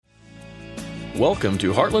Welcome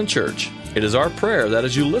to Heartland Church. It is our prayer that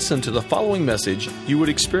as you listen to the following message, you would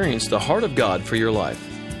experience the heart of God for your life.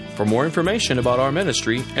 For more information about our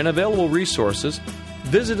ministry and available resources,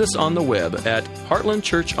 visit us on the web at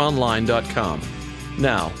heartlandchurchonline.com.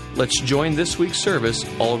 Now, let's join this week's service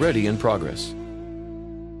already in progress.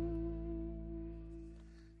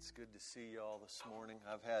 It's good to see you all this morning.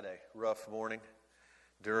 I've had a rough morning.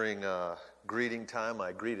 During greeting time,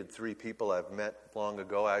 I greeted 3 people I've met long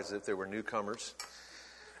ago as if they were newcomers.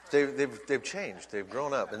 They've changed. They've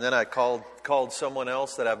grown up. And then I called someone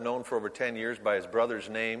else that I've known for over 10 years by his brother's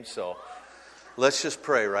name. So let's just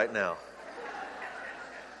pray right now.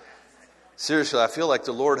 Seriously, I feel like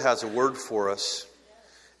the Lord has a word for us.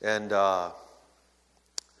 And I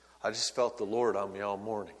just felt the Lord on me all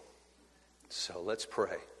morning. So let's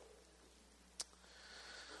pray.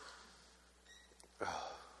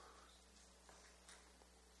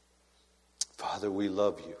 Father, we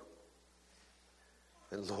love you.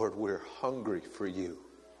 And Lord, we're hungry for you.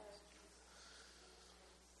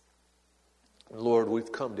 Lord,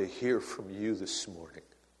 we've come to hear from you this morning.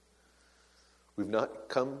 We've not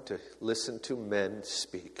come to listen to men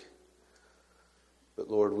speak. But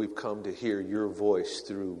Lord, we've come to hear your voice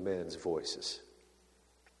through men's voices.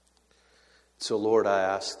 So Lord, I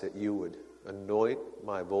ask that you would anoint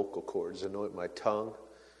my vocal cords, anoint my tongue,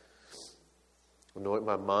 anoint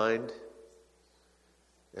my mind,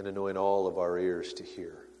 and anoint all of our ears to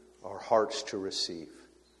hear, our hearts to receive.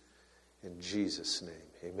 In Jesus' name,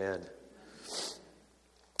 amen.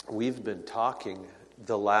 We've been talking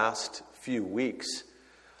the last few weeks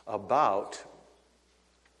about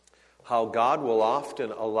how God will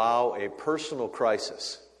often allow a personal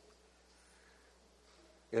crisis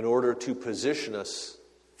in order to position us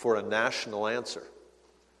for a national answer.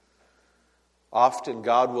 Often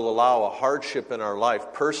God will allow a hardship in our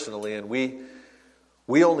life personally, and we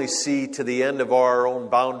only see to the end of our own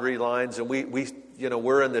boundary lines, and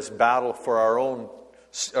we're in this battle for our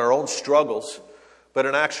own struggles. But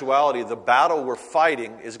in actuality, the battle we're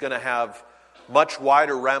fighting is going to have much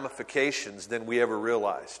wider ramifications than we ever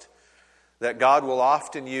realized. That God will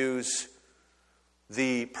often use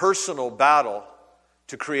the personal battle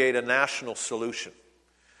to create a national solution.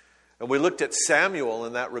 And we looked at Samuel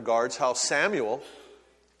in that regards, how Samuel,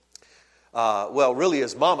 really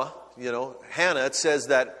his mama, Hannah, it says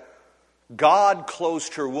that God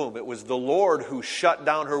closed her womb. It was the Lord who shut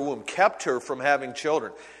down her womb, kept her from having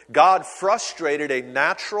children. God frustrated a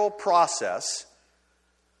natural process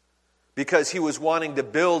because he was wanting to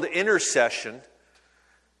build intercession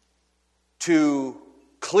to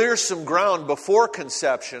clear some ground before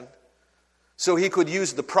conception so he could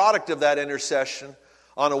use the product of that intercession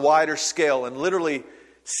on a wider scale. And literally,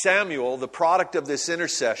 Samuel, the product of this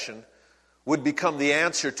intercession, would become the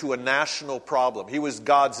answer to a national problem. He was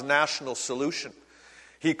God's national solution.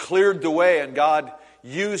 He cleared the way, and God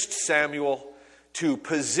used Samuel to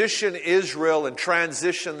position Israel and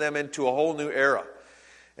transition them into a whole new era.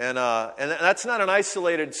 And that's not an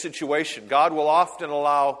isolated situation. God will often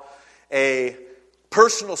allow a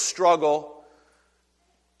personal struggle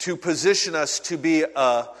to position us to be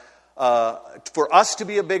for us to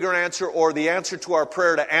be a bigger answer, or the answer to our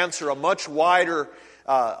prayer to answer a much wider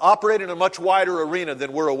operate in a much wider arena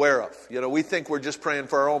than we're aware of. We think we're just praying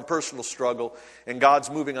for our own personal struggle, and God's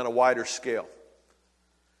moving on a wider scale.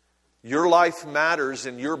 Your life matters,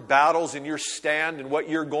 and your battles and your stand and what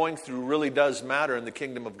you're going through really does matter in the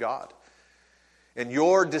kingdom of God. And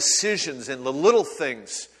your decisions and the little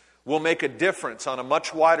things will make a difference on a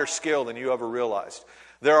much wider scale than you ever realized.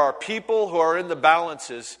 There are people who are in the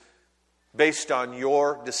balances based on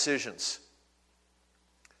your decisions.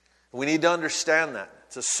 We need to understand that.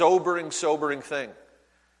 It's a sobering thing.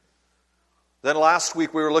 Then last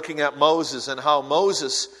week we were looking at Moses and how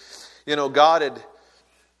Moses, God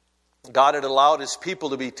had allowed his people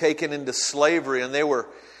to be taken into slavery, and they were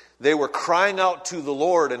crying out to the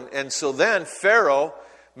Lord. And so then Pharaoh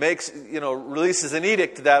releases an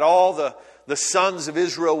edict that all the sons of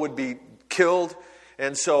Israel would be killed.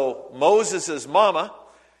 And so Moses' mama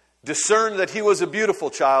discerned that he was a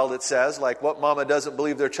beautiful child, it says. Like, what mama doesn't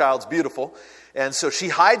believe their child's beautiful? And so she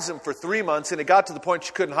hides him for 3 months, and it got to the point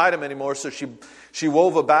she couldn't hide him anymore. So she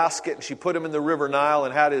wove a basket, and she put him in the river Nile,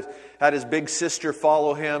 and had his big sister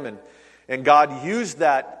follow him. And God used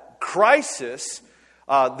that crisis,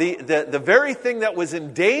 the very thing that was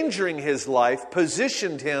endangering his life,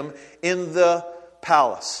 positioned him in the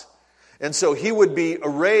palace. And so he would be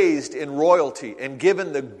raised in royalty and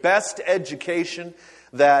given the best education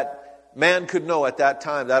that man could know at that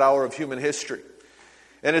time, that hour of human history.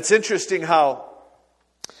 And it's interesting how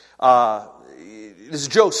is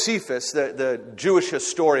Josephus, the Jewish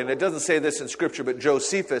historian. It doesn't say this in Scripture, but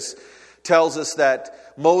Josephus tells us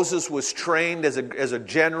that Moses was trained as a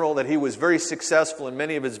general, that he was very successful in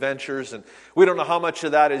many of his ventures. And we don't know how much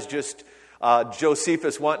of that is just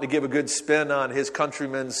Josephus wanting to give a good spin on his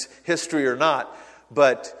countrymen's history or not.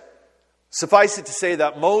 But suffice it to say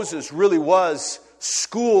that Moses really was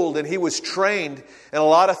schooled and he was trained in a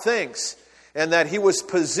lot of things. And that he was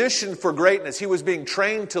positioned for greatness. He was being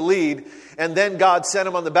trained to lead. And then God sent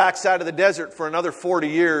him on the backside of the desert for another 40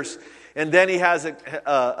 years. And then he has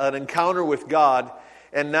an encounter with God.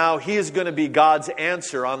 And now he is going to be God's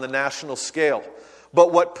answer on the national scale.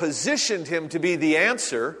 But what positioned him to be the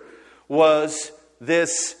answer was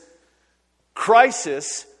this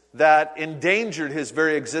crisis that endangered his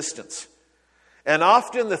very existence. And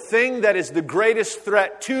often the thing that is the greatest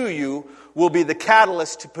threat to you will be the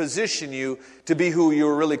catalyst to position you to be who you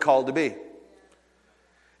are really called to be.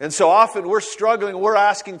 And so often we're struggling, we're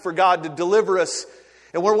asking for God to deliver us,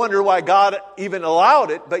 and we're wondering why God even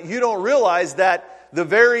allowed it, but you don't realize that the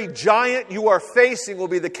very giant you are facing will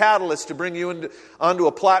be the catalyst to bring you onto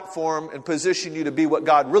a platform and position you to be what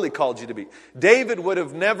God really called you to be. David would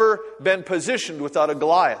have never been positioned without a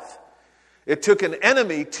Goliath. It took an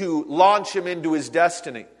enemy to launch him into his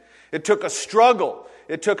destiny. It took a struggle.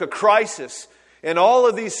 It took a crisis. In all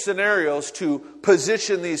of these scenarios to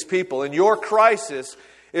position these people. And your crisis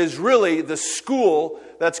is really the school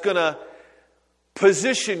that's going to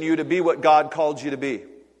position you to be what God called you to be.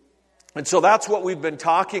 And so that's what we've been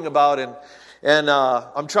talking about. And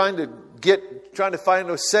I'm trying to find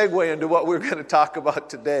a segue into what we're going to talk about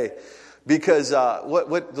today. Because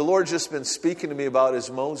what the Lord's just been speaking to me about is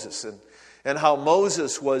Moses. And how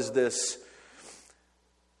Moses was this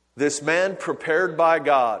man prepared by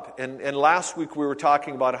God. And last week we were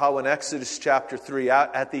talking about how in Exodus chapter 3,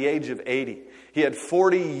 at the age of 80, he had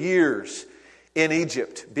 40 years in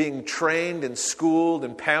Egypt being trained and schooled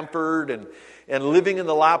and pampered and living in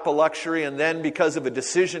the lap of luxury. And then because of a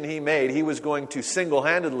decision he made, he was going to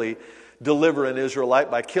single-handedly deliver an Israelite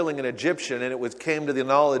by killing an Egyptian. And it came to the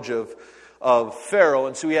knowledge of Pharaoh,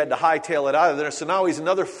 and so he had to hightail it out of there. So now he's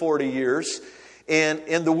another 40 years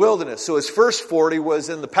in the wilderness. So his first 40 was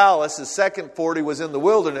in the palace, his second 40 was in the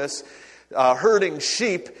wilderness, herding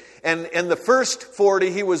sheep. And in the first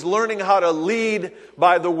 40, he was learning how to lead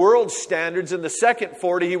by the world's standards. In the second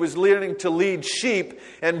 40, he was learning to lead sheep.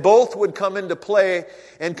 And both would come into play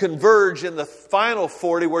and converge in the final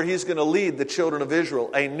 40, where he's going to lead the children of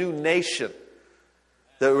Israel, a new nation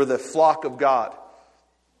that were the flock of God.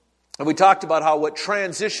 And we talked about how what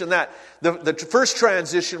transitioned that. The first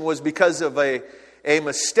transition was because of a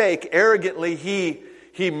mistake. Arrogantly,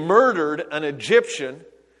 he murdered an Egyptian.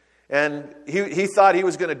 And he thought he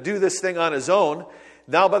was going to do this thing on his own.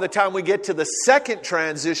 Now by the time we get to the second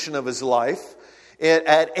transition of his life,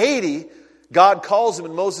 at 80, God calls him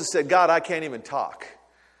and Moses said, God, I can't even talk.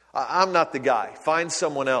 I'm not the guy. Find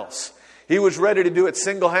someone else. He was ready to do it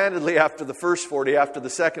single-handedly after the first 40. After the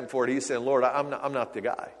second 40, he's saying, Lord, I'm not the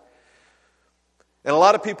guy. And a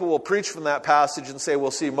lot of people will preach from that passage and say,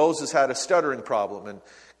 well, see, Moses had a stuttering problem. And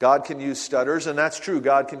God can use stutters, and that's true,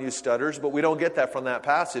 God can use stutters, but we don't get that from that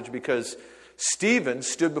passage because Stephen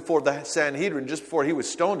stood before the Sanhedrin just before he was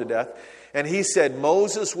stoned to death, and he said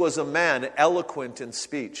Moses was a man eloquent in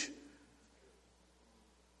speech.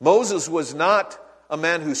 Moses was not a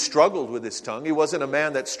man who struggled with his tongue. He wasn't a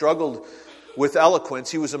man that struggled with eloquence.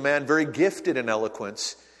 He was a man very gifted in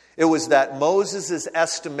eloquence. It was that Moses'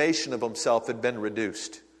 estimation of himself had been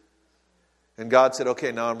reduced. And God said,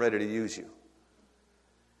 okay, now I'm ready to use you.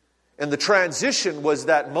 And the transition was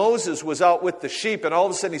that Moses was out with the sheep, and all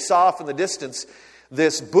of a sudden he saw off in the distance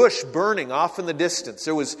this bush burning off in the distance.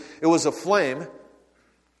 It was a flame.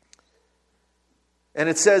 And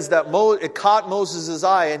it says that it caught Moses'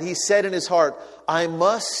 eye, and he said in his heart, I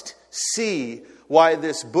must see why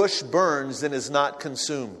this bush burns and is not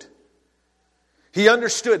consumed. He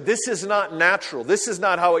understood this is not natural. This is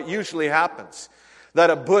not how it usually happens. That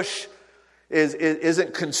a bush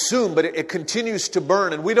isn't consumed, but it continues to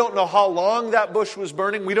burn. And we don't know how long that bush was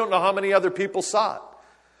burning. We don't know how many other people saw it.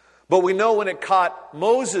 But we know when it caught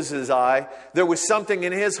Moses' eye, there was something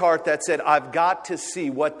in his heart that said, I've got to see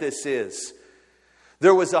what this is.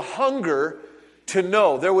 There was a hunger to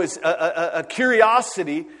know. There was a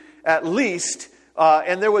curiosity, at least,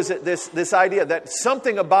 and there was this idea that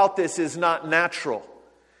something about this is not natural.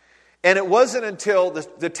 And it wasn't until,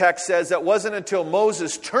 the text says, that wasn't until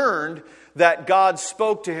Moses turned that God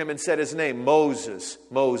spoke to him and said his name, Moses,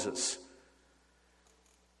 Moses.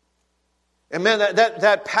 And man,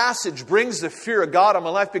 that passage brings the fear of God in my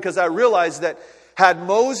life, because I realized that had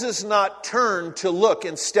Moses not turned to look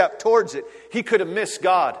and step towards it, he could have missed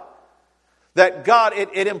God. That God,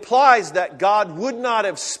 it implies that God would not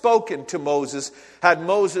have spoken to Moses had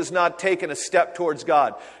Moses not taken a step towards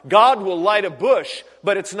God. God will light a bush,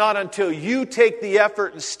 but it's not until you take the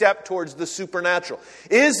effort and step towards the supernatural.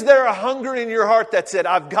 Is there a hunger in your heart that said,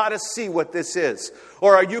 I've got to see what this is?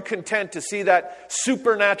 Or are you content to see that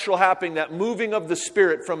supernatural happening, that moving of the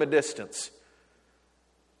Spirit from a distance?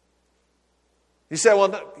 You say, well,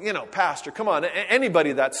 Pastor, come on.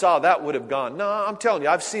 Anybody that saw that would have gone. No, I'm telling you,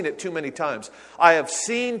 I've seen it too many times. I have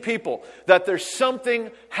seen people that there's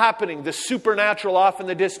something happening, the supernatural off in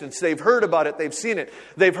the distance. They've heard about it. They've seen it.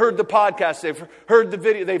 They've heard the podcast. They've heard the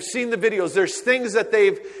video. They've seen the videos. There's things that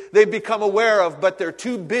they've become aware of, but they're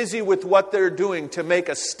too busy with what they're doing to make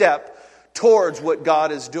a step towards what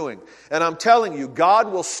God is doing. And I'm telling you,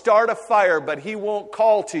 God will start a fire, but He won't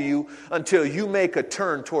call to you until you make a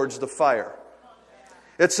turn towards the fire.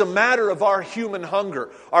 It's a matter of our human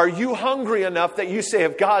hunger. Are you hungry enough that you say,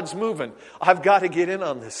 if God's moving, I've got to get in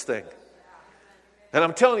on this thing? And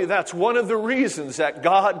I'm telling you, that's one of the reasons that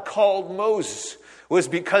God called Moses, was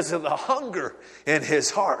because of the hunger in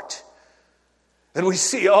his heart. And we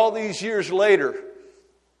see all these years later,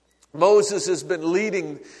 Moses has been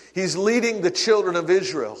leading the children of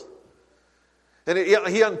Israel. And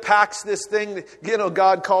he unpacks this thing.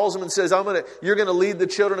 God calls him and says, you're going to lead the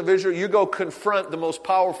children of Israel. You go confront the most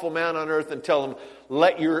powerful man on earth and tell him,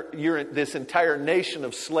 let this entire nation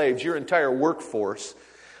of slaves, your entire workforce,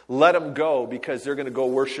 let them go because they're going to go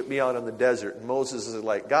worship me out in the desert. And Moses is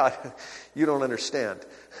like, God, you don't understand.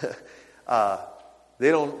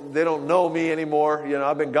 They don't know me anymore.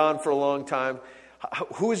 I've been gone for a long time.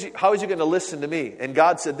 How is he going to listen to me? And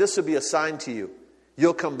God said, this will be a sign to you.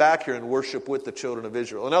 You'll come back here and worship with the children of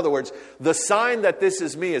Israel. In other words, the sign that this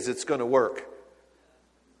is me is it's going to work.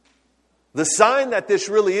 The sign that this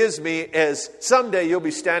really is me is someday you'll be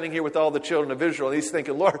standing here with all the children of Israel. And he's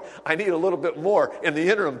thinking, Lord, I need a little bit more in the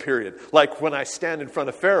interim period. Like when I stand in front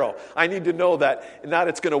of Pharaoh, I need to know that not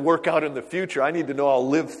it's going to work out in the future. I need to know I'll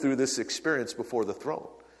live through this experience before the throne.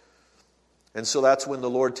 And so that's when the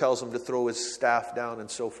Lord tells him to throw his staff down and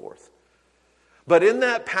so forth. But in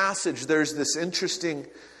that passage, there's this interesting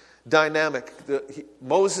dynamic.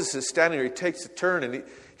 Moses is standing there. He takes a turn and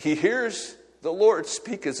he hears the Lord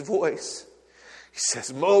speak his voice. He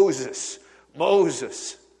says, Moses,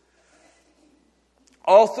 Moses.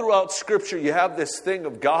 All throughout Scripture, you have this thing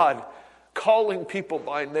of God calling people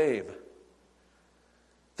by name.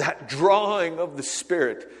 That drawing of the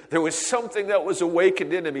Spirit. There was something that was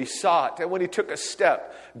awakened in him. He saw it. And when he took a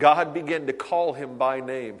step, God began to call him by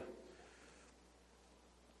name.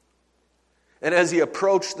 And as he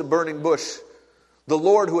approached the burning bush, the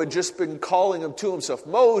Lord, who had just been calling him to himself,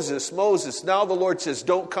 Moses, Moses, now the Lord says,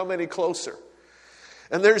 don't come any closer.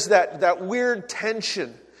 And there's that weird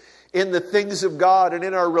tension in the things of God and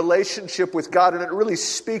in our relationship with God. And it really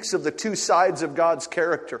speaks of the two sides of God's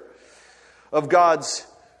character, of God's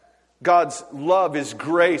love, His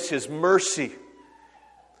grace, His mercy.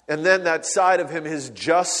 And then that side of Him, His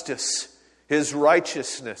justice, His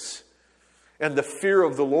righteousness. And the fear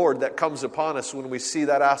of the Lord that comes upon us when we see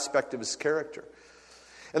that aspect of His character.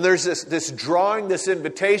 And there's this drawing, this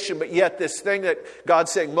invitation, but yet this thing that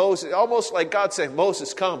God's saying, Moses, almost like God saying,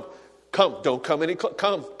 Moses, come, don't come any closer,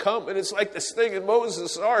 come. And it's like this thing in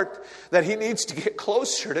Moses' heart that he needs to get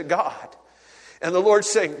closer to God. And the Lord's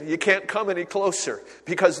saying, you can't come any closer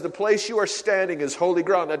because the place you are standing is holy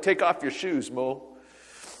ground. Now take off your shoes, Mo.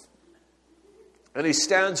 And he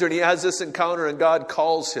stands there and he has this encounter and God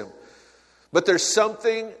calls him. But there's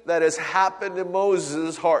something that has happened in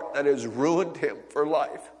Moses' heart that has ruined him for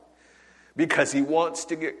life because he wants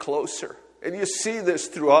to get closer. And you see this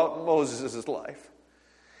throughout Moses' life.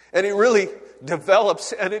 And he really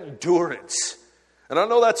develops an endurance. And I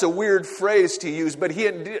know that's a weird phrase to use, but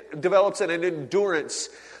he develops an endurance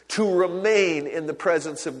to remain in the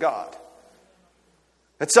presence of God.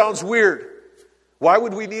 That sounds weird. Why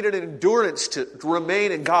would we need an endurance to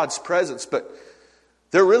remain in God's presence? But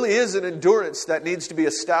there really is an endurance that needs to be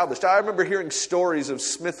established. I remember hearing stories of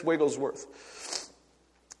Smith Wigglesworth.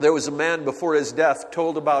 There was a man before his death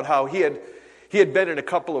told about how he had been in a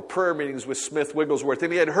couple of prayer meetings with Smith Wigglesworth.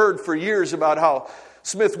 And he had heard for years about how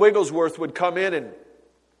Smith Wigglesworth would come in and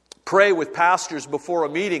pray with pastors before a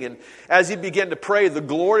meeting. And as he began to pray, the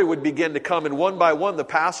glory would begin to come. And one by one, the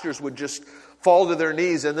pastors would just fall to their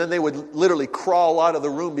knees. And then they would literally crawl out of the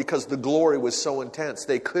room because the glory was so intense.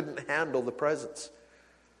 They couldn't handle the presence.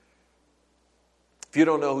 If you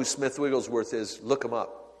don't know who Smith Wigglesworth is, look him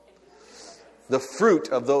up. The fruit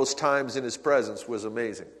of those times in his presence was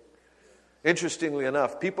amazing. Interestingly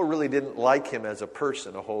enough, people really didn't like him as a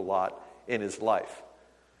person a whole lot in his life.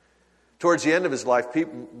 Towards the end of his life,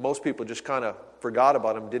 most people just kind of forgot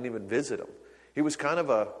about him, didn't even visit him. He was kind of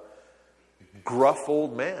a gruff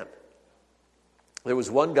old man. There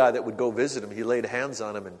was one guy that would go visit him. He laid hands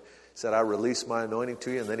on him and said, "I release my anointing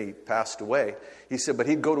to you," and then he passed away. He said, but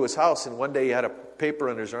he'd go to his house, and one day he had a paper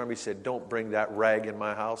under his arm. He said, "Don't bring that rag in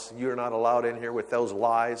my house. You're not allowed in here with those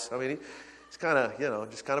lies." I mean, he's kind of,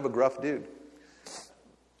 just kind of a gruff dude.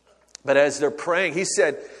 But as they're praying, he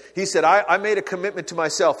said, I made a commitment to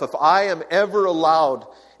myself. If I am ever allowed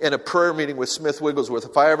in a prayer meeting with Smith Wigglesworth,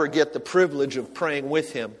 if I ever get the privilege of praying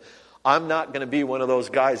with him, I'm not going to be one of those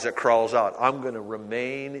guys that crawls out. I'm going to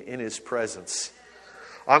remain in his presence.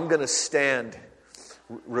 I'm going to stand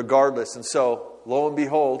regardless. And so, lo and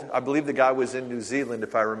behold, I believe the guy was in New Zealand,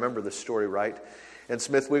 if I remember the story right. And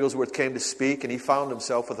Smith Wigglesworth came to speak, and he found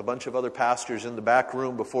himself with a bunch of other pastors in the back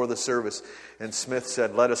room before the service. And Smith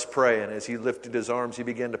said, "Let us pray." And as he lifted his arms, he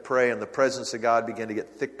began to pray, and the presence of God began to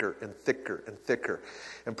get thicker and thicker and thicker.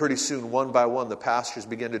 And pretty soon, one by one, the pastors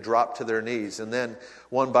began to drop to their knees. And then,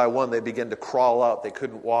 one by one, they began to crawl out. They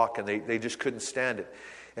couldn't walk, and they just couldn't stand it.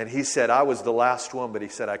 And he said, I was the last one, but he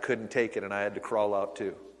said, I couldn't take it, and I had to crawl out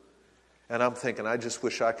too. And I'm thinking, I just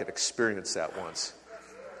wish I could experience that once.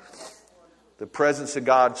 The presence of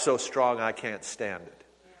God so strong I can't stand it.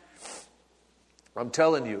 I'm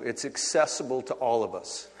telling you, it's accessible to all of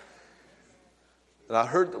us. And I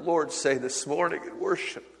heard the Lord say this morning in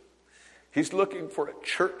worship, He's looking for a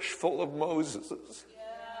church full of Moseses.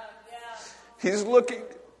 He's looking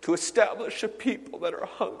to establish a people that are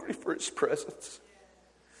hungry for His presence.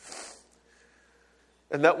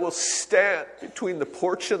 And that will stand between the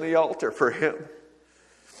porch and the altar for Him.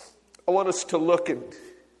 I want us to look in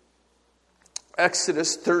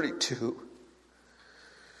Exodus 32.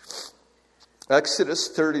 Exodus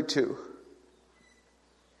 32.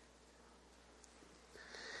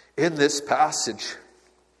 In this passage,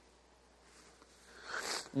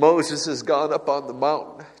 Moses has gone up on the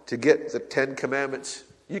mountain to get the 10 Commandments.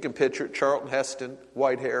 You can picture it, Charlton Heston,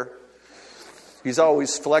 white hair. He's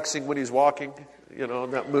always flexing when he's walking,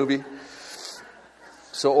 in that movie.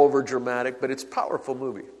 So over dramatic, but it's a powerful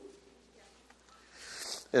movie.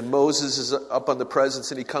 And Moses is up on the presence,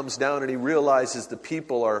 and he comes down and he realizes the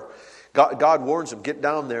people are, God warns him, get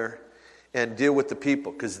down there and deal with the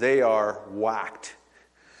people because they are whacked.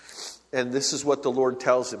 And this is what the Lord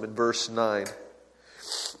tells him in verse 9.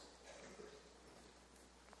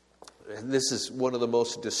 And this is one of the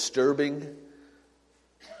most disturbing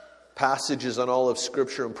passages on all of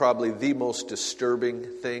Scripture, and probably the most disturbing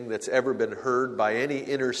thing that's ever been heard by any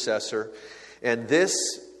intercessor. And this,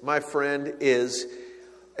 my friend, is,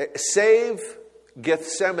 save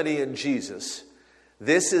Gethsemane and Jesus,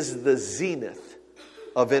 this is the zenith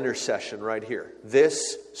of intercession right here.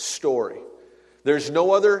 This story. There's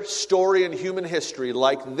no other story in human history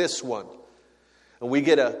like this one. And we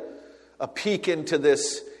get a peek into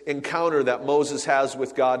this encounter that Moses has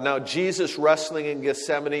with God. Now, Jesus wrestling in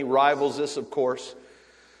Gethsemane rivals this, of course.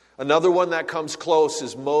 Another one that comes close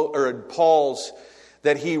is Paul's,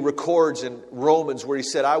 that he records in Romans, where he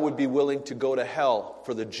said, I would be willing to go to hell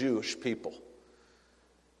for the Jewish people.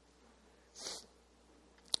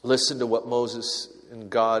 Listen to what Moses and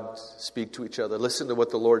God speak to each other. Listen to what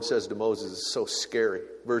the Lord says to Moses. It's so scary.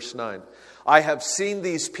 Verse 9. I have seen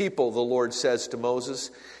these people, the Lord says to Moses,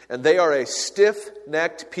 and they are a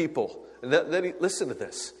stiff-necked people. And then listen to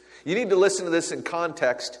this. You need to listen to this in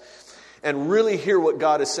context and really hear what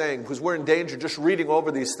God is saying, because we're in danger just reading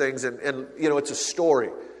over these things and it's a story.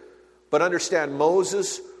 But understand,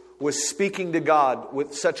 Moses was speaking to God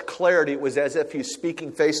with such clarity. It was as if he's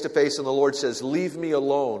speaking face to face, and the Lord says, leave me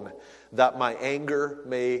alone that my anger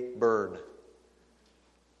may burn.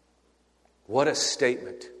 What a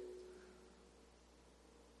statement.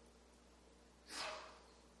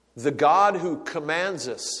 The God who commands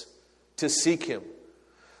us to seek Him.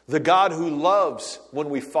 The God who loves when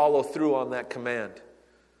we follow through on that command.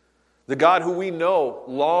 The God who we know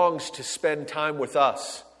longs to spend time with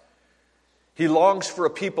us. He longs for a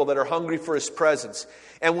people that are hungry for His presence.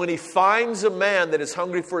 And when He finds a man that is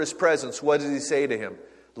hungry for His presence, what does He say to him?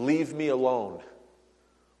 Leave me alone.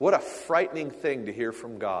 What a frightening thing to hear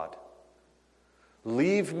from God.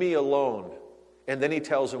 Leave me alone. And then He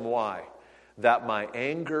tells him why. That my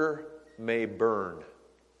anger may burn.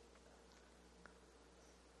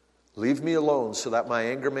 Leave me alone so that my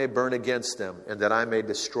anger may burn against them and that I may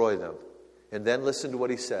destroy them. And then listen to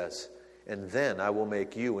what He says. And then I will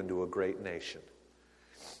make you into a great nation.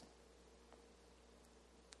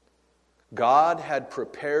 God had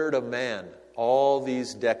prepared a man all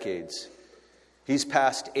these decades He's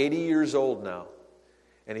past 80 years old now,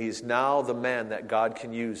 and he's now the man that God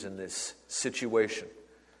can use in this situation.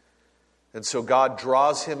 And so God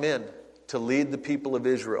draws him in to lead the people of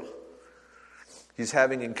Israel. He's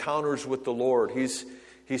having encounters with the Lord.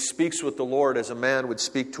 He speaks with the Lord as a man would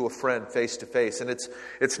speak to a friend face to face. And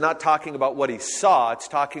it's not talking about what he saw. It's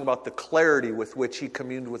talking about the clarity with which he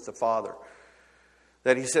communed with the Father.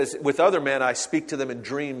 That he says, with other men I speak to them in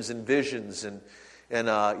dreams and visions and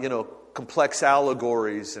complex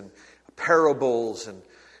allegories and parables. And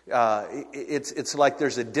it's like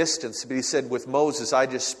there's a distance. But he said, with Moses I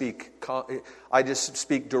just speak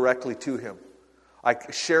directly to him. I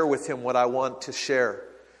share with him what I want to share.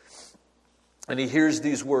 And he hears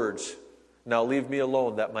these words, now leave me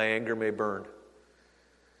alone that my anger may burn.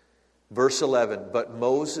 Verse 11, but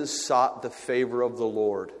Moses sought the favor of the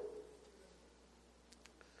Lord.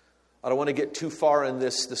 I don't want to get too far in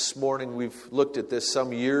this morning. We've looked at this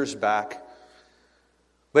some years back.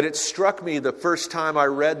 But it struck me the first time I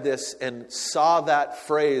read this and saw that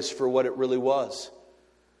phrase for what it really was.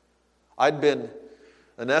 I'd been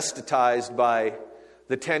anesthetized by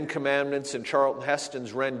the Ten Commandments and Charlton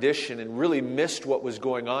Heston's rendition and really missed what was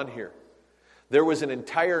going on here. There was an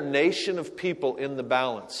entire nation of people in the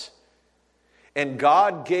balance. And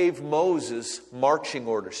God gave Moses marching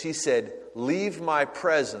orders. He said, leave my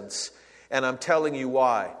presence, and I'm telling you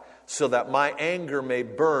why, so that my anger may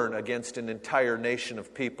burn against an entire nation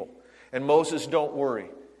of people. And Moses, don't worry,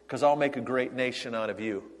 because I'll make a great nation out of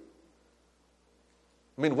you.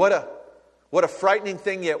 I mean, what a frightening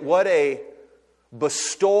thing, yet what a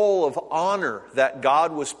bestowal of honor that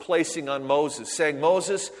God was placing on Moses, saying,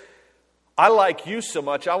 Moses, I like you so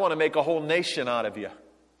much, I want to make a whole nation out of you.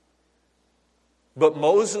 But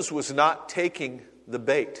Moses was not taking the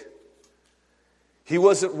bait. He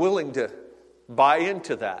wasn't willing to buy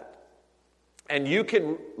into that. And you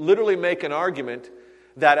can literally make an argument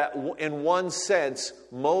that in one sense,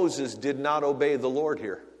 Moses did not obey the Lord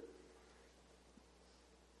here.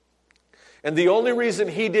 And the only reason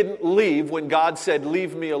he didn't leave when God said,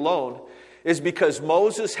 leave me alone, is because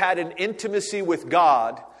Moses had an intimacy with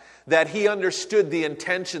God that he understood the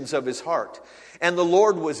intentions of his heart. And the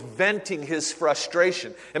Lord was venting his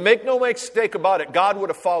frustration. And make no mistake about it, God would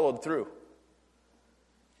have followed through.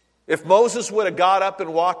 If Moses would have got up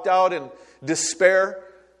and walked out in despair,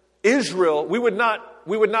 Israel, we would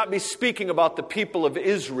not be speaking about the people of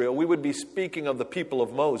Israel. We would be speaking of the people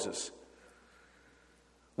of Moses.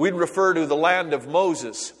 We'd refer to the land of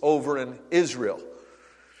Moses over in Israel.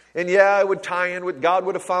 And yeah, it would tie in with, God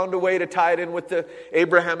would have found a way to tie it in with the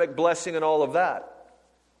Abrahamic blessing and all of that.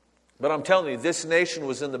 But I'm telling you, this nation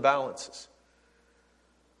was in the balances.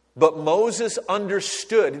 But Moses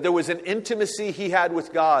understood there was an intimacy he had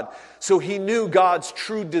with God. So he knew God's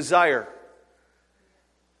true desire.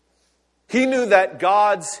 He knew that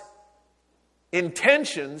God's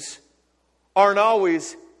intentions aren't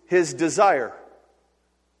always his desire.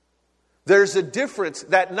 There's a difference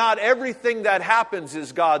that not everything that happens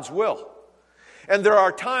is God's will. And there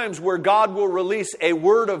are times where God will release a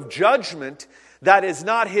word of judgment that is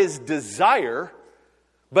not his desire,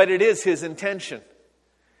 but it is his intention.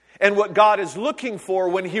 And what God is looking for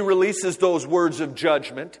when he releases those words of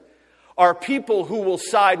judgment are people who will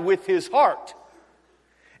side with his heart.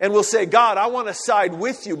 And will say, God, I want to side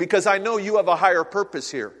with you because I know you have a higher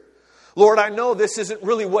purpose here. Lord, I know this isn't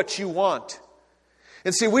really what you want.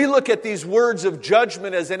 And see, we look at these words of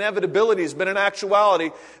judgment as inevitabilities, but in actuality,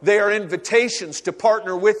 they are invitations to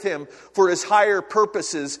partner with him for his higher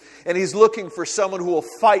purposes. And he's looking for someone who will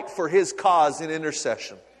fight for his cause in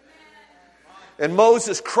intercession. And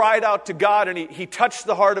Moses cried out to God, and he touched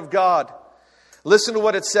the heart of God. Listen to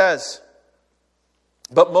what it says.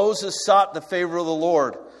 But Moses sought the favor of the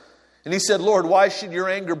Lord. And he said, Lord, why should your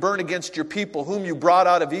anger burn against your people, whom you brought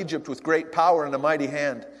out of Egypt with great power and a mighty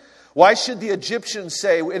hand? Why should the Egyptians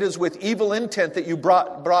say, it is with evil intent that you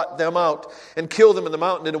brought them out and killed them in the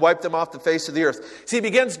mountain and wiped them off the face of the earth? See, he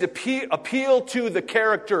begins to appeal to the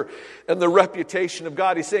character and the reputation of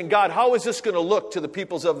God. He's saying, God, how is this going to look to the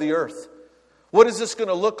peoples of the earth? What is this going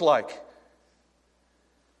to look like?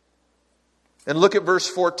 And look at verse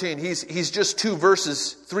 14. He's just 3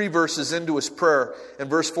 verses into his prayer. And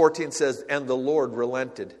verse 14 says, and the Lord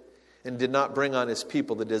relented and did not bring on his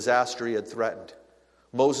people the disaster he had threatened.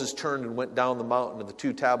 Moses turned and went down the mountain with the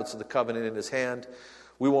 2 tablets of the covenant in his hand.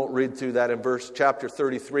 We won't read through that in chapter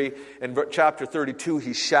 33. In chapter 32,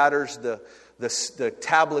 he shatters the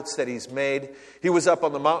tablets that he's made. He was up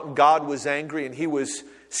on the mountain. God was angry, and he was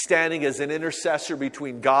standing as an intercessor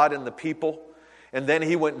between God and the people. And then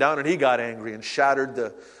he went down and he got angry and shattered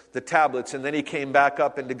the tablets. And then he came back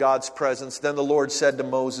up into God's presence. Then the Lord said to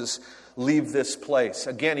Moses, leave this place.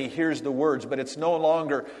 Again, he hears the words, but it's no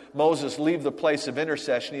longer Moses, leave the place of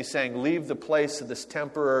intercession. He's saying, leave the place of this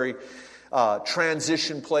temporary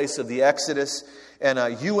transition place of the Exodus.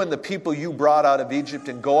 And you and the people you brought out of Egypt,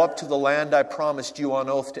 and go up to the land I promised you on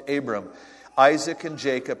oath to Abram, Isaac, and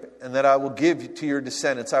Jacob, and that I will give to your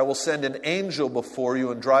descendants. I will send an angel before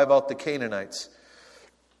you and drive out the Canaanites.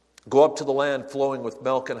 Go up to the land flowing with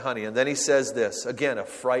milk and honey. And then he says this, again, a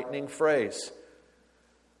frightening phrase.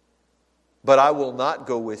 But I will not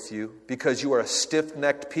go with you, because you are a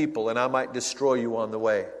stiff-necked people, and I might destroy you on the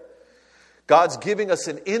way. God's giving us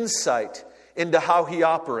an insight into how He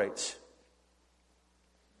operates.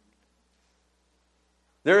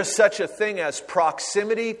 There is such a thing as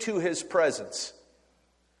proximity to His presence.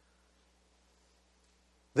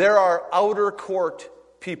 There are outer court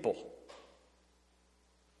people.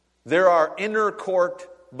 There are inner court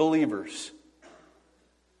believers.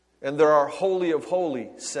 And there are holy of holy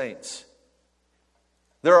saints.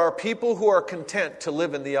 There are people who are content to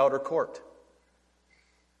live in the outer court.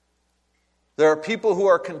 There are people who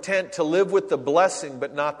are content to live with the blessing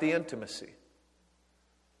but not the intimacy.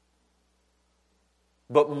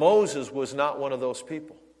 But Moses was not one of those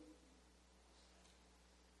people.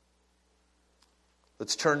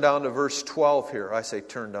 Let's turn down to verse 12 here. I say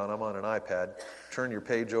turn down, I'm on an iPad. Turn your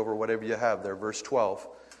page over, whatever you have there, verse 12.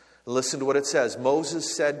 Listen to what it says.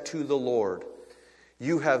 Moses said to the Lord,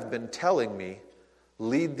 you have been telling me,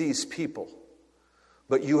 lead these people,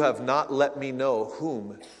 but you have not let me know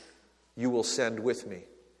whom you will send with me.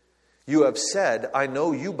 You have said, I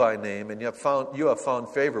know you by name, and you have found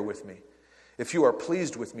favor with me. If you are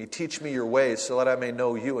pleased with me, teach me your ways so that I may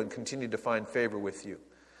know you and continue to find favor with you.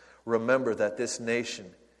 Remember that this nation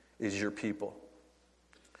is your people.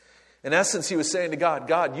 In essence, he was saying to God,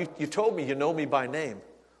 God, you told me you know me by name.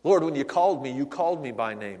 Lord, when you called me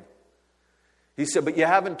by name. He said, but you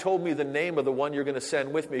haven't told me the name of the one you're going to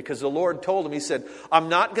send with me. Because the Lord told him, He said, I'm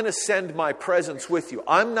not going to send my presence with you.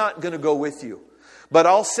 I'm not going to go with you. But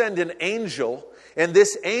I'll send an angel, and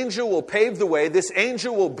this angel will pave the way. This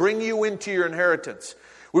angel will bring you into your inheritance.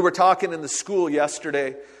 We were talking in the school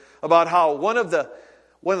yesterday about how one of the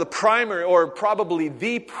primary, or probably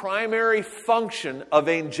the primary function of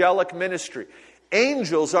angelic ministry.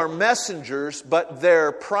 Angels are messengers, but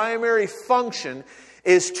their primary function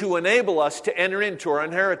is to enable us to enter into our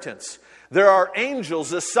inheritance. There are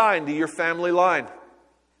angels assigned to your family line.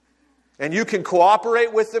 And you can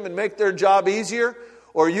cooperate with them and make their job easier,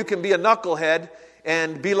 or you can be a knucklehead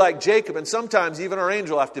and be like Jacob. And sometimes even our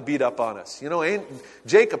angel have to beat up on us. You know,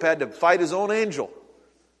 Jacob had to fight his own angel.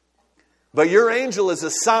 But your angel is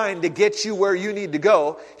assigned to get you where you need to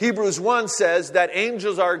go. Hebrews 1 says that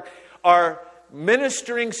angels are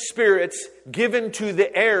ministering spirits given to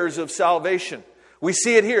the heirs of salvation. We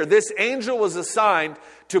see it here. This angel was assigned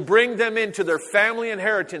to bring them into their family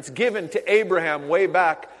inheritance given to Abraham way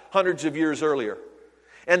back hundreds of years earlier.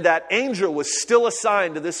 And that angel was still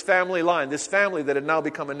assigned to this family line, this family that had now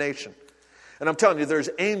become a nation. And I'm telling you, there's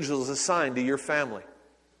angels assigned to your family.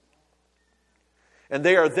 And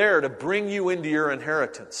they are there to bring you into your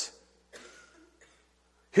inheritance.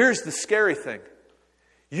 Here's the scary thing.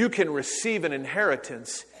 You can receive an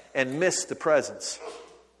inheritance and miss the presence.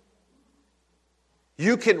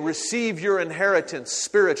 You can receive your inheritance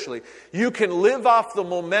spiritually. You can live off the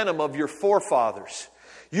momentum of your forefathers.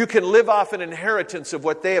 You can live off an inheritance of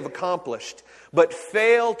what they have accomplished, but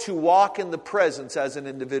fail to walk in the presence as an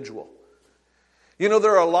individual. You know,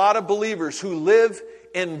 there are a lot of believers who live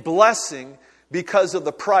in blessing because of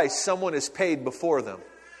the price someone has paid before them.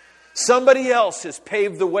 Somebody else has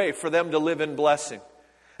paved the way for them to live in blessing.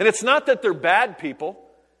 And it's not that they're bad people.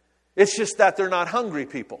 It's just that they're not hungry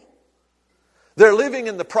people. They're living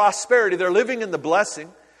in the prosperity. They're living in the blessing.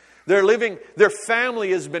 Their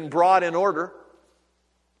family has been brought in order.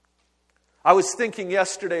 I was thinking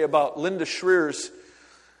yesterday about Linda Schreer's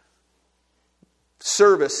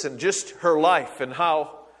service and just her life and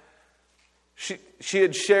how she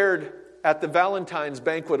had shared at the Valentine's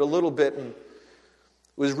banquet a little bit and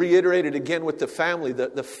was reiterated again with the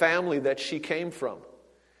family that she came from.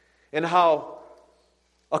 And how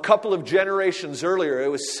a couple of generations earlier, it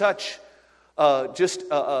was such just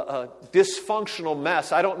a dysfunctional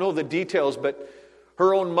mess. I don't know the details, but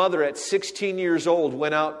her own mother at 16 years old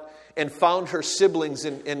went out and found her siblings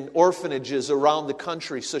in orphanages around the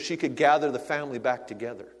country so she could gather the family back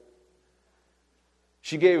together.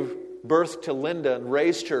 She gave birth to Linda and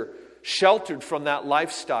raised her sheltered from that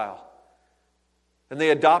lifestyle. And they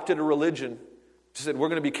adopted a religion. She said, we're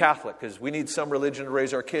going to be Catholic because we need some religion to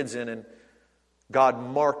raise our kids in. And God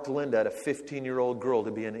marked Linda at a 15-year-old girl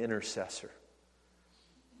to be an intercessor.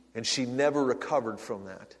 And she never recovered from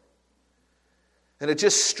that. And it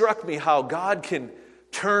just struck me how God can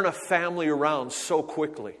turn a family around so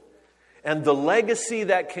quickly. And the legacy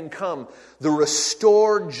that can come, the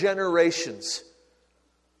restored generations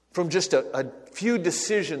from just a few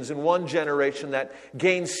decisions in one generation that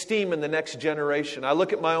gain steam in the next generation. I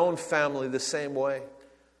look at my own family the same way.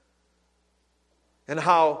 And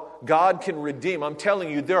how God can redeem. I'm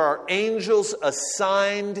telling you, there are angels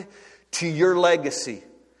assigned to your legacy.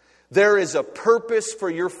 There is a purpose for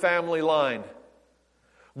your family line.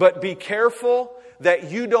 But be careful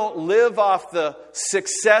that you don't live off the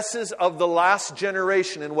successes of the last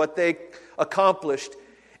generation and what they accomplished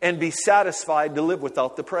and be satisfied to live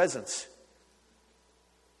without the presence.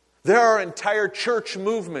 There are entire church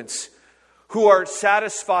movements who are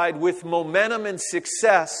satisfied with momentum and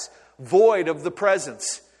success void of the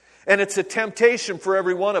presence. And it's a temptation for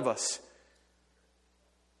every one of us.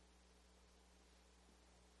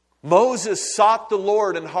 Moses sought the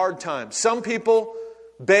Lord in hard times. Some people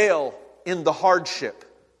bail in the hardship.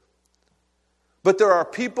 But there are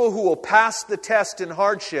people who will pass the test in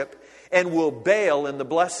hardship and will bail in the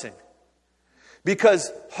blessing.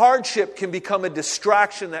 Because hardship can become a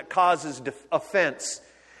distraction that causes offense.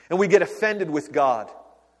 And we get offended with God.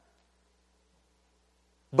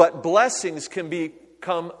 But blessings can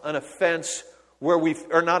become an offense where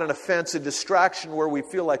a distraction where we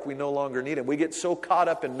feel like we no longer need it. We get so caught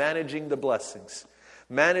up in managing the blessings,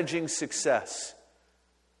 managing success.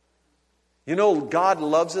 You know, God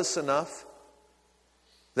loves us enough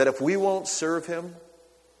that if we won't serve Him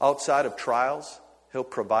outside of trials, He'll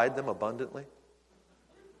provide them abundantly.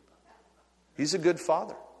 He's a good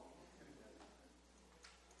Father.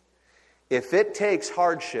 If it takes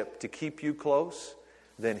hardship to keep you close,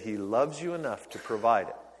 then He loves you enough to provide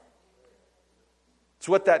it. It's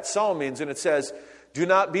what that psalm means, and it says, do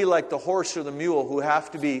not be like the horse or the mule who have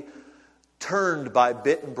to be turned by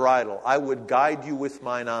bit and bridle. I would guide you with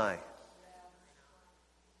mine eye.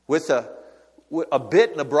 With a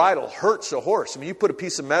bit and a bridle hurts a horse. I mean, you put a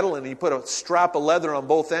piece of metal in and you put a strap of leather on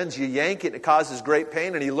both ends, you yank it, and it causes great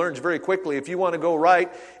pain, and he learns very quickly, if you want to go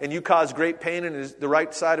right and you cause great pain in the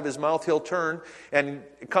right side of his mouth, he'll turn, and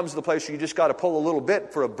it comes to the place where you just got to pull a little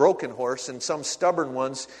bit for a broken horse, and some stubborn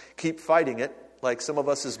ones keep fighting it, like some of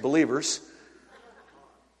us as believers.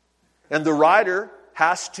 And the rider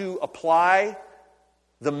has to apply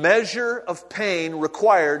the measure of pain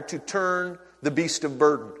required to turn the beast of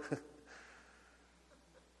burden.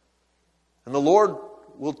 And the Lord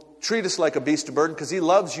will treat us like a beast of burden because He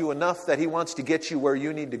loves you enough that He wants to get you where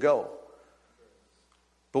you need to go.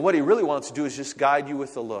 But what He really wants to do is just guide you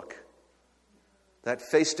with a look. That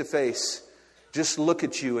face-to-face, just look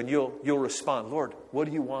at you and you'll respond. Lord, what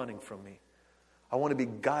are you wanting from me? I want to be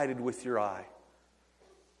guided with your eye.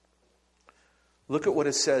 Look at what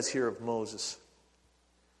it says here of Moses.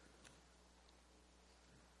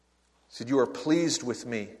 He said, you are pleased with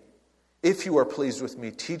me. If you are pleased with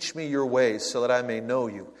me, teach me your ways so that I may know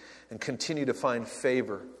you and continue to find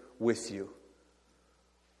favor with you.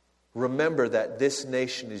 Remember that this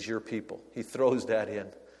nation is your people. He throws that in.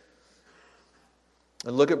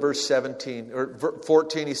 And look at verse 17 or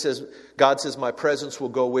 14. He says, God says, my presence will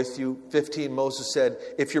go with you. 15, Moses said,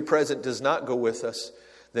 if your presence does not go with us,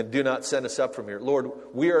 then do not send us up from here. Lord,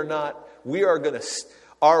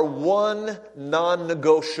 our one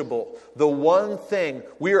non-negotiable, the one thing,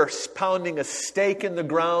 we are pounding a stake in the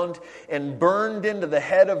ground, and burned into the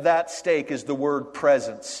head of that stake is the word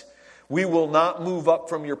presence. We will not move up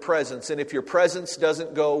from your presence, and if your presence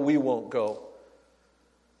doesn't go, we won't go.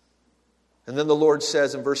 And then the Lord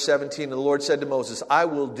says in verse 17, and the Lord said to Moses, I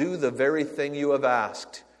will do the very thing you have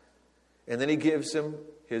asked. And then He gives him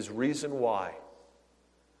His reason why.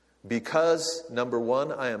 Because, number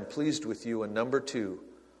one, I am pleased with you, and number two,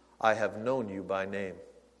 I have known you by name.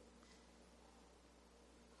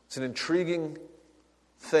 It's an intriguing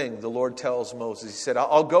thing the Lord tells Moses. He said,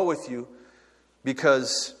 I'll go with you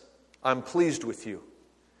because I'm pleased with you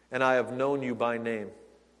and I have known you by name.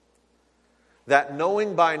 That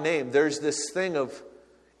knowing by name, there's this thing of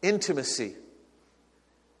intimacy.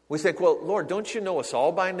 We think, well, Lord, don't you know us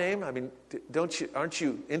all by name? I mean, aren't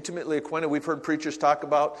you intimately acquainted? We've heard preachers talk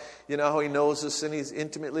about, how He knows us and He's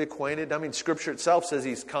intimately acquainted. I mean, Scripture itself says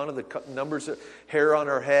He's counted the numbers of hair on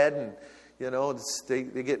our head, and,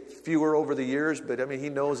 they get fewer over the years, but I mean, He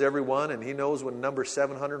knows everyone, and He knows when number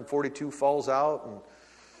 742 falls out. And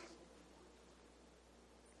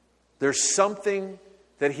there's something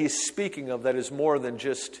that He's speaking of that is more than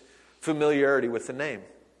just familiarity with the name.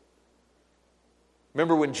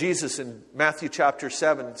 Remember when Jesus in Matthew chapter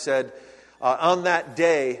 7 said, on that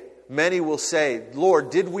day, many will say, Lord,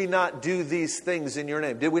 did we not do these things in your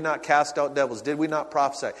name? Did we not cast out devils? Did we not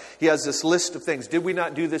prophesy? He has this list of things. Did we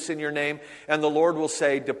not do this in your name? And the Lord will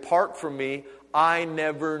say, depart from me, I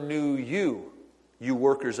never knew you, you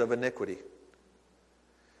workers of iniquity.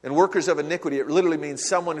 And workers of iniquity, it literally means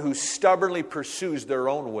someone who stubbornly pursues their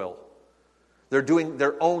own will. They're doing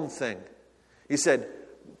their own thing. He said,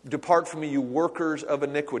 depart from me, you workers of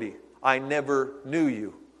iniquity. I never knew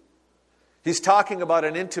you. He's talking about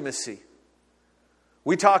an intimacy.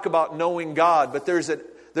 We talk about knowing God, but there's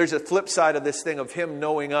a flip side of this thing of Him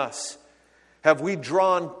knowing us. Have we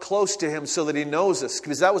drawn close to Him so that He knows us?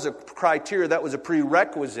 Because that was a criteria, that was a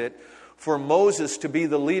prerequisite for Moses to be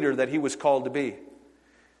the leader that he was called to be.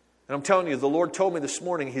 And I'm telling you, the Lord told me this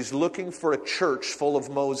morning, He's looking for a church full of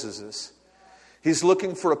Moseses. He's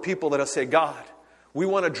looking for a people that'll say, God, we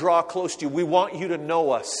want to draw close to you. We want you to know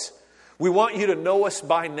us. We want you to know us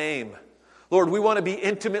by name. Lord, we want to be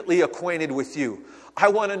intimately acquainted with you. I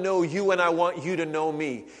want to know you and I want you to know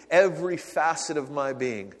me. Every facet of my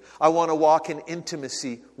being. I want to walk in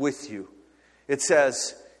intimacy with you. He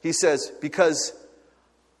says, because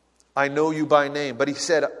I know you by name. But He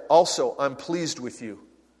said, also, I'm pleased with you.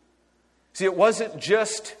 See, it wasn't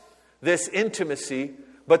just this intimacy,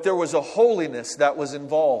 but there was a holiness that was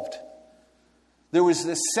involved. There was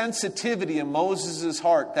this sensitivity in Moses'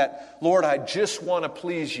 heart that, Lord, I just want to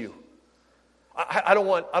please you. I don't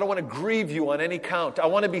want to grieve you on any count. I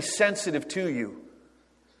want to be sensitive to you.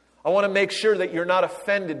 I want to make sure that you're not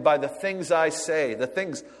offended by the things I say, the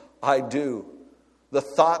things I do, the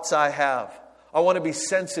thoughts I have. I want to be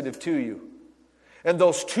sensitive to you. And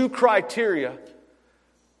those two criteria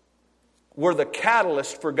were the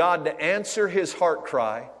catalyst for God to answer His heart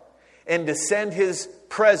cry and to send His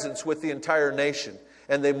presence with the entire nation.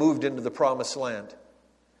 And they moved into the promised land.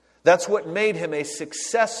 That's what made Him a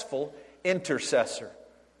successful intercessor.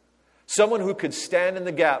 Someone who could stand in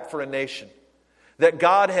the gap for a nation. That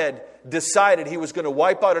God had decided He was going to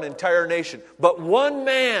wipe out an entire nation. But one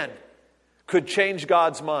man could change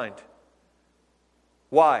God's mind.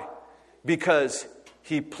 Why? Because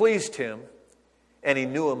he pleased Him and he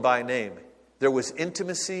knew Him by name. There was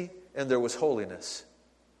intimacy and there was holiness.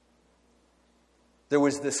 There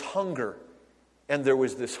was this hunger and there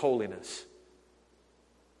was this holiness.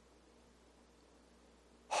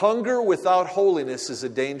 Hunger without holiness is a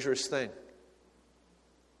dangerous thing.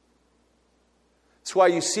 That's why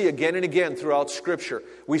you see again and again throughout Scripture.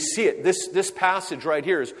 We see it. This passage right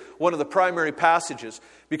here is one of the primary passages.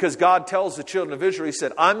 Because God tells the children of Israel, He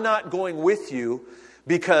said, I'm not going with you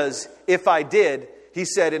because if I did, He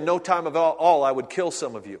said, in no time of all I would kill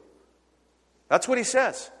some of you. That's what He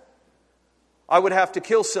says. I would have to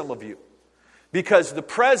kill some of you. Because the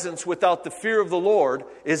presence without the fear of the Lord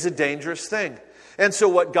is a dangerous thing. And so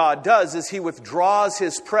what God does is He withdraws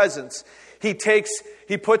His presence. He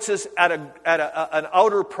puts us at an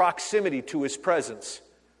outer proximity to His presence.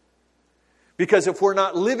 Because if we're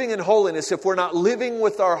not living in holiness, if we're not living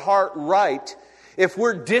with our heart right, if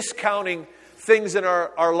we're discounting things in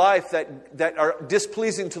our life that are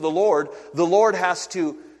displeasing to the Lord has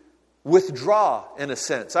to withdraw in a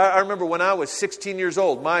sense. I remember when I was 16 years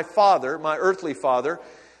old, my father, my earthly father,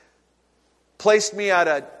 placed me at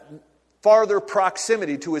a farther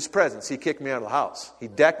proximity to His presence. He kicked me out of the house. He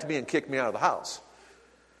decked me and kicked me out of the house.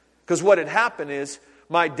 Because what had happened is,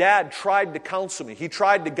 my dad tried to counsel me. He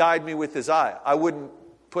tried to guide me with his eye. I wouldn't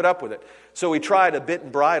put up with it. So he tried a bit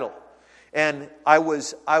and bridle. And I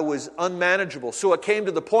was unmanageable. So it came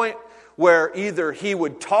to the point where either he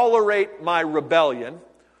would tolerate my rebellion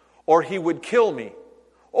or he would kill me.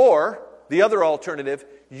 Or, the other alternative,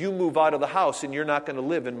 you move out of the house and you're not going to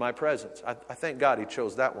live in my presence. I thank God he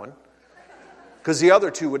chose that one. Because the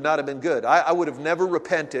other two would not have been good. I would have never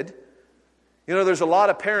repented. You know, there's a lot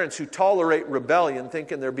of parents who tolerate rebellion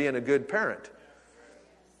thinking they're being a good parent.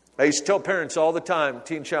 I used to tell parents all the time,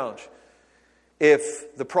 Teen Challenge,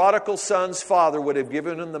 if the prodigal son's father would have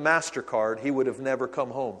given him the MasterCard, he would have never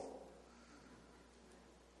come home.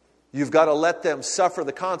 You've got to let them suffer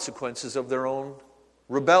the consequences of their own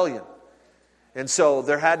rebellion. And so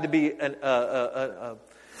there had to be a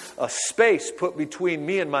space put between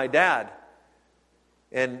me and my dad.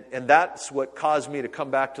 And that's what caused me to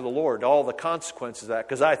come back to the Lord, all the consequences of that.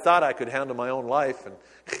 Because I thought I could handle my own life, and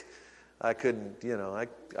I couldn't,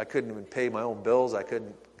 I couldn't even pay my own bills. I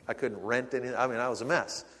couldn't rent anything. I mean, I was a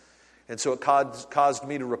mess. And so it caused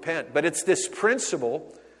me to repent. But it's this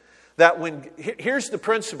principle that here's the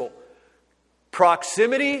principle.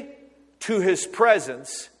 Proximity to His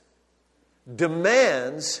presence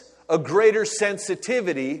demands a greater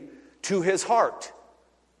sensitivity to His heart.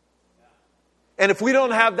 And if we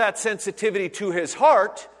don't have that sensitivity to His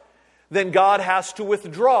heart, then God has to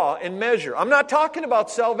withdraw and measure. I'm not talking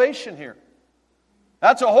about salvation here.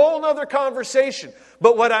 That's a whole other conversation.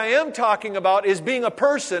 But what I am talking about is being a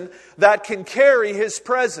person that can carry His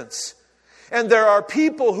presence. And there are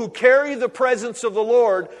people who carry the presence of the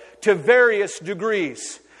Lord to various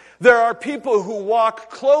degrees. There are people who walk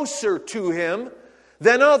closer to Him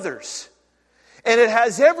than others. And it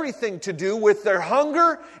has everything to do with their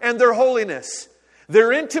hunger and their holiness,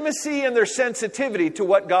 their intimacy and their sensitivity to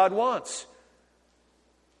what God wants.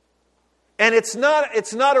 And it's not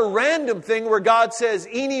a random thing where God says,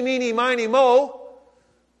 eeny, meeny, miny, mo.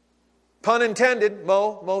 Pun intended,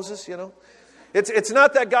 Moses, you know. It's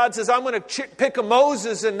not that God says, I'm going to pick a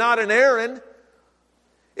Moses and not an Aaron.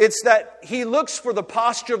 It's that He looks for the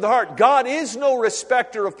posture of the heart. God is no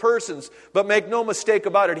respecter of persons, but make no mistake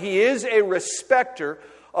about it. He is a respecter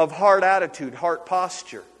of heart attitude, heart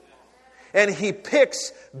posture. And He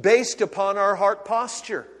picks based upon our heart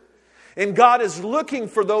posture. And God is looking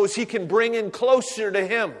for those He can bring in closer to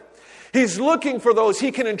Him. He's looking for those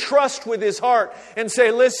He can entrust with His heart and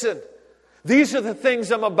say, listen, these are the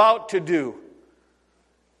things I'm about to do.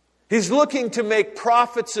 He's looking to make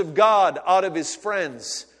prophets of God out of His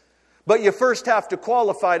friends. But you first have to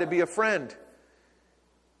qualify to be a friend.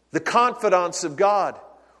 The confidants of God,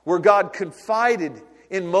 where God confided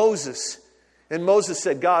in Moses. And Moses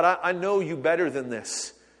said, God, I know you better than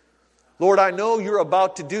this. Lord, I know you're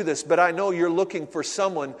about to do this, but I know you're looking for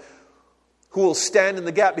someone who will stand in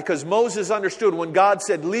the gap. Because Moses understood when God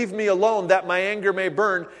said, leave me alone that my anger may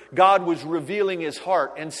burn, God was revealing His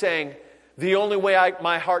heart and saying, the only way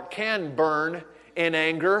my heart can burn in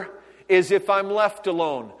anger is if I'm left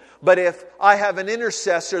alone. But if I have an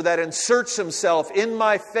intercessor that inserts himself in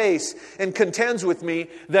my face and contends with me,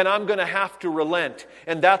 then I'm going to have to relent.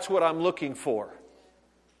 And that's what I'm looking for.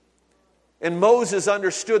 And Moses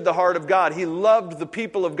understood the heart of God. He loved the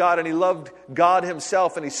people of God and he loved God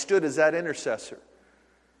Himself, and he stood as that intercessor.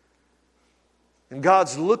 And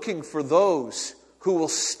God's looking for those who will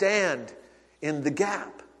stand in the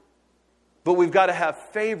gap. But we've got to have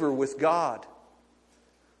favor with God.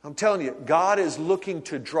 I'm telling you, God is looking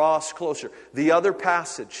to draw us closer. The other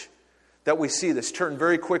passage that we see this, turn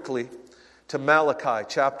very quickly to Malachi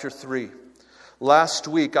chapter 3. Last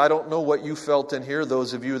week, I don't know what you felt in here,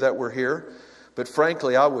 those of you that were here, but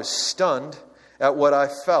frankly, I was stunned at what I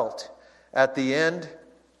felt at the end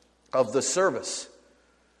of the service.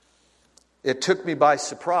 It took me by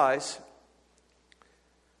surprise.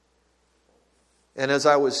 And as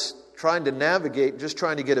I was trying to navigate, just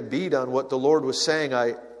trying to get a beat on what the Lord was saying,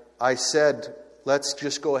 I said, let's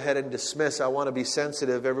just go ahead and dismiss. I want to be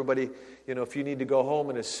sensitive. Everybody, if you need to go home.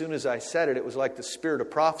 And as soon as I said it, it was like the spirit of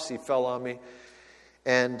prophecy fell on me.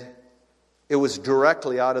 And it was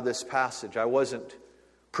directly out of this passage. I wasn't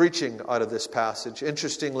preaching out of this passage.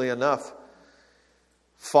 Interestingly enough,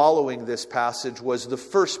 following this passage was the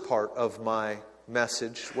first part of my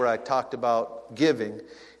message where I talked about giving.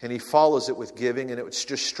 And he follows it with giving. And it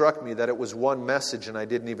just struck me that it was one message and I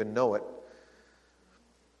didn't even know it.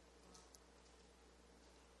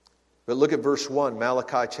 But look at verse 1,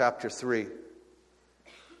 Malachi chapter 3.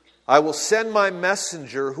 I will send my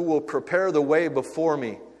messenger who will prepare the way before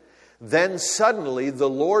me. Then suddenly the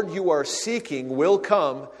Lord you are seeking will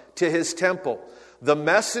come to His temple. The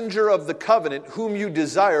messenger of the covenant whom you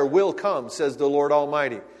desire will come, says the Lord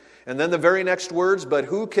Almighty. And then the very next words, but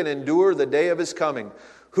who can endure the day of His coming?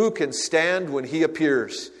 Who can stand when He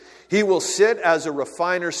appears? He will sit as a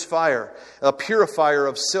refiner's fire, a purifier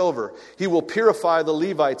of silver. He will purify the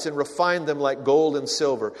Levites and refine them like gold and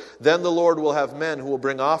silver. Then the Lord will have men who will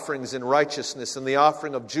bring offerings in righteousness, and the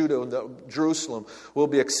offering of Judah and Jerusalem will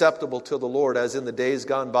be acceptable to the Lord, as in the days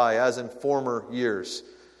gone by, as in former years.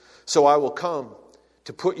 So I will come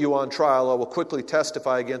to put you on trial. I will quickly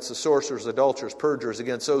testify against the sorcerers, adulterers, perjurers,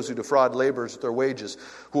 against those who defraud laborers with their wages,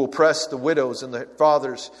 who oppress the widows and the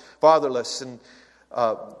fatherless,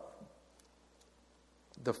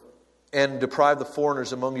 and deprive the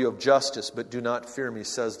foreigners among you of justice, but do not fear me,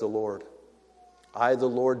 says the Lord. I, the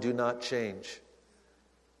Lord, do not change.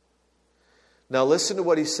 Now listen to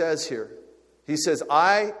what he says here. He says,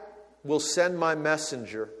 I will send my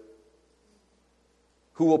messenger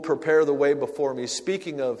who will prepare the way before me.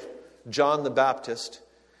 Speaking of John the Baptist,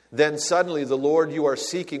 then suddenly the Lord you are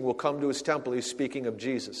seeking will come to His temple. He's speaking of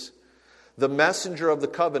Jesus. The messenger of the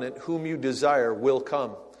covenant whom you desire will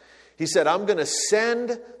come. He said, I'm going to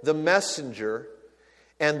send the messenger,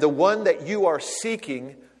 and the one that you are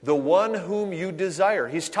seeking, the one whom you desire.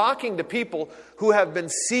 He's talking to people who have been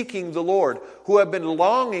seeking the Lord, who have been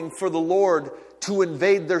longing for the Lord to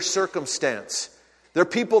invade their circumstance. They're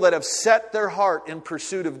people that have set their heart in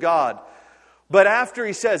pursuit of God. But after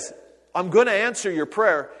he says, I'm going to answer your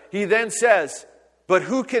prayer. He then says, but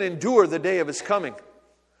who can endure the day of His coming?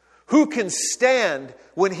 Who can stand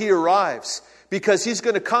when He arrives? Because He's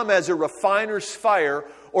going to come as a refiner's fire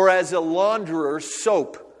or as a launderer's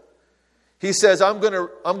soap. He says, I'm going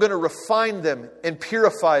to refine them and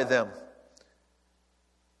purify them.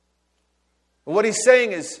 And what He's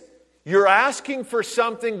saying is, you're asking for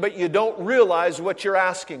something, but you don't realize what you're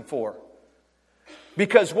asking for.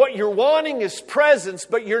 Because what you're wanting is presence,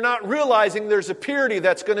 but you're not realizing there's a purity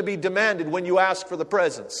that's going to be demanded when you ask for the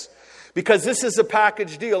presence. Because this is a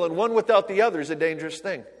package deal, and one without the other is a dangerous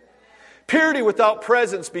thing. Purity without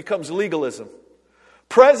presence becomes legalism.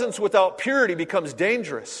 Presence without purity becomes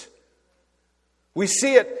dangerous. We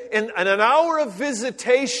see it in an hour of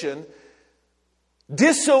visitation.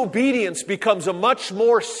 Disobedience becomes a much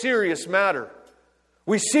more serious matter.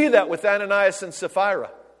 We see that with Ananias and Sapphira.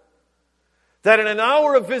 That in an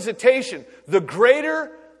hour of visitation, the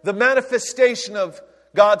greater the manifestation of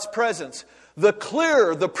God's presence, the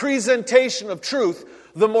clearer the presentation of truth,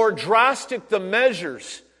 the more drastic the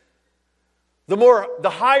measures, the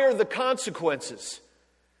higher the consequences.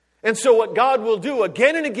 And so what God will do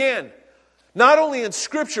again and again, not only in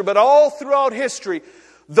Scripture, but all throughout history,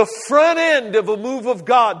 the front end of a move of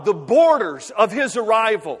God, the borders of His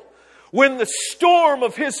arrival, when the storm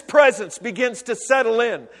of His presence begins to settle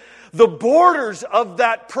in, the borders of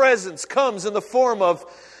that presence comes in the form of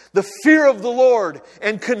the fear of the Lord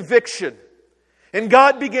and conviction. And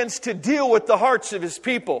God begins to deal with the hearts of His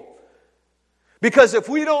people. Because if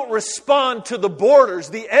we don't respond to the borders,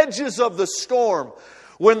 the edges of the storm,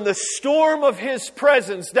 when the storm of His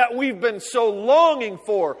presence that we've been so longing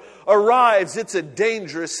for arrives, it's a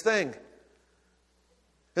dangerous thing.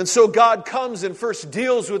 And so God comes and first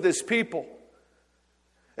deals with His people.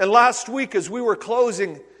 And last week as we were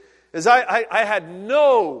closing, as I had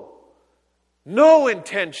no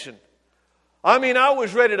intention. I mean, I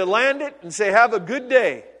was ready to land it and say, have a good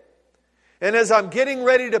day. And as I'm getting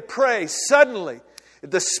ready to pray, suddenly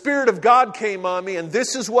the Spirit of God came on me, and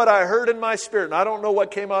this is what I heard in my spirit. And I don't know what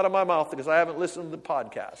came out of my mouth because I haven't listened to the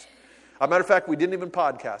podcast. As a matter of fact, we didn't even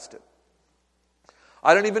podcast it.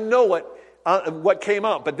 I don't even know what came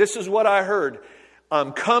out, but this is what I heard.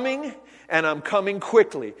 I'm coming, and I'm coming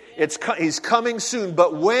quickly. He's coming soon.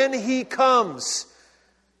 But when He comes,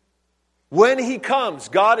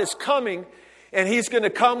 God is coming, and He's going to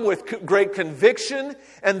come with great conviction,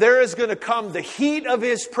 and there is going to come the heat of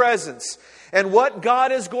His presence. And what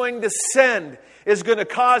God is going to send is going to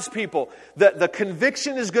cause people, the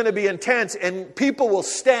conviction is going to be intense, and people will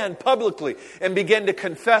stand publicly and begin to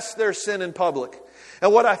confess their sin in public.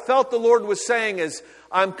 And what I felt the Lord was saying is,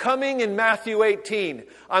 I'm coming in Matthew 18.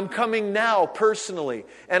 I'm coming now personally.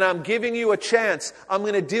 And I'm giving you a chance. I'm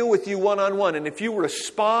going to deal with you one-on-one. And if you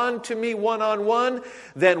respond to me one-on-one,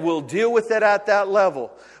 then we'll deal with it at that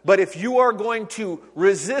level. But if you are going to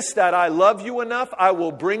resist that, I love you enough, I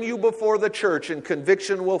will bring you before the church and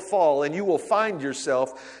conviction will fall. And you will find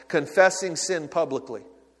yourself confessing sin publicly.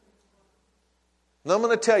 Now I'm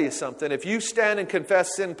going to tell you something. If you stand and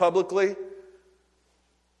confess sin publicly,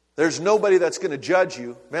 there's nobody that's going to judge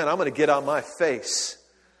you. Man, I'm going to get on my face.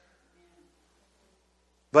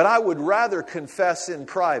 But I would rather confess in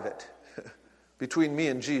private between me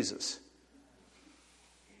and Jesus.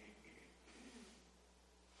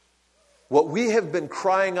 What we have been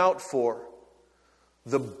crying out for,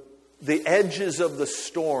 the edges of the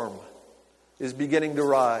storm is beginning to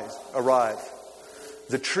arrive.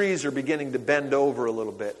 The trees are beginning to bend over a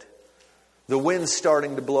little bit. The wind's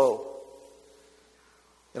starting to blow.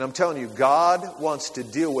 And I'm telling you, God wants to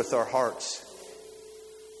deal with our hearts.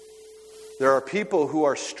 There are people who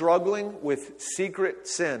are struggling with secret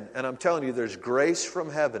sin. And I'm telling you, there's grace from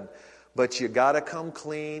heaven. But you got to come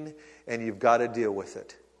clean and you've got to deal with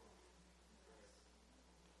it.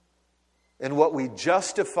 And what we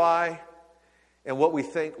justify and what we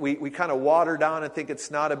think, we kind of water down and think it's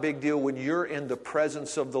not a big deal. When you're in the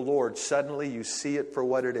presence of the Lord, suddenly you see it for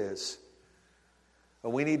what it is.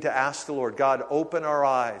 And we need to ask the Lord, God, open our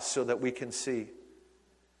eyes so that we can see.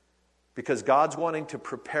 Because God's wanting to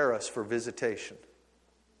prepare us for visitation.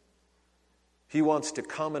 He wants to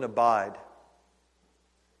come and abide.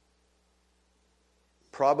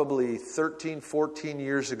 Probably 13, 14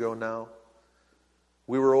 years ago now,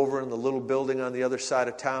 we were over in the little building on the other side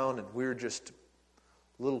of town, and we were just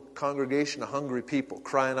a little congregation of hungry people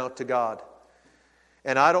crying out to God.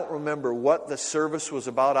 And I don't remember what the service was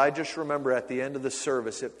about. I just remember at the end of the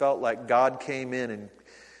service, it felt like God came in and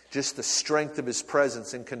just the strength of His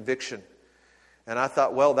presence and conviction. And I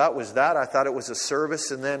thought, well, that was that. I thought it was a service.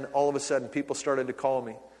 And then all of a sudden, people started to call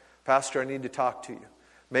me. Pastor, I need to talk to you.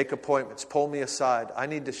 Make appointments. Pull me aside. I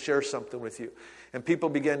need to share something with you. And people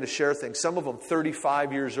began to share things. Some of them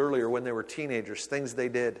 35 years earlier when they were teenagers, things they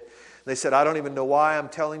did. They said, I don't even know why I'm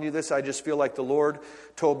telling you this. I just feel like the Lord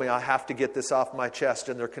told me I have to get this off my chest.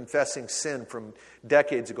 And they're confessing sin from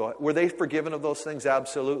decades ago. Were they forgiven of those things?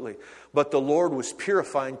 Absolutely. But the Lord was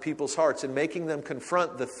purifying people's hearts and making them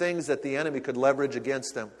confront the things that the enemy could leverage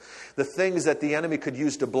against them. The things that the enemy could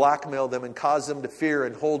use to blackmail them and cause them to fear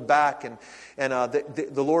and hold back. And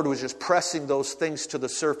the Lord was just pressing those things to the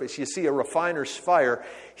surface. You see, a refiner's fire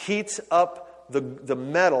heats up the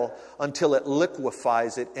metal until it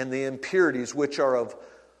liquefies it, and the impurities, which are of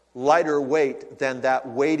lighter weight than that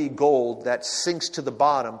weighty gold that sinks to the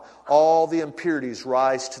bottom, all the impurities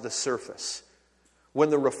rise to the surface. When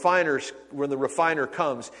the refiner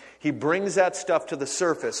comes, he brings that stuff to the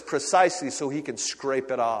surface precisely so he can scrape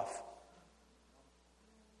it off.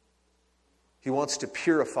 He wants to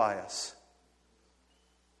purify us.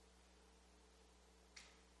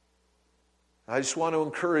 I just want to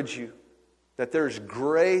encourage you that there's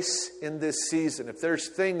grace in this season. If there's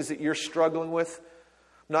things that you're struggling with,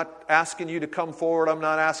 I'm not asking you to come forward. I'm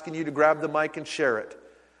not asking you to grab the mic and share it.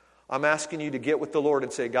 I'm asking you to get with the Lord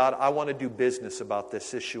and say, God, I want to do business about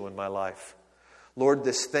this issue in my life. Lord,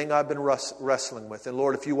 this thing I've been wrestling with. And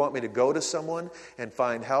Lord, if you want me to go to someone and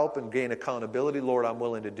find help and gain accountability, Lord, I'm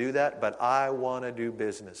willing to do that. But I want to do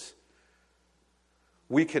business.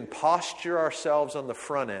 We can posture ourselves on the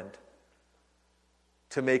front end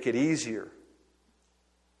to make it easier.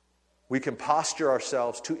 We can posture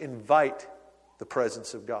ourselves to invite the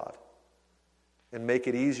presence of God and make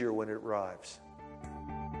it easier when it arrives.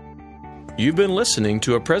 You've been listening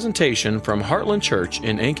to a presentation from Heartland Church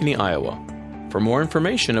in Ankeny, Iowa. For more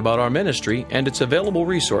information about our ministry and its available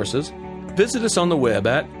resources, visit us on the web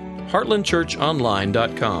at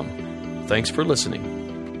heartlandchurchonline.com. Thanks for listening.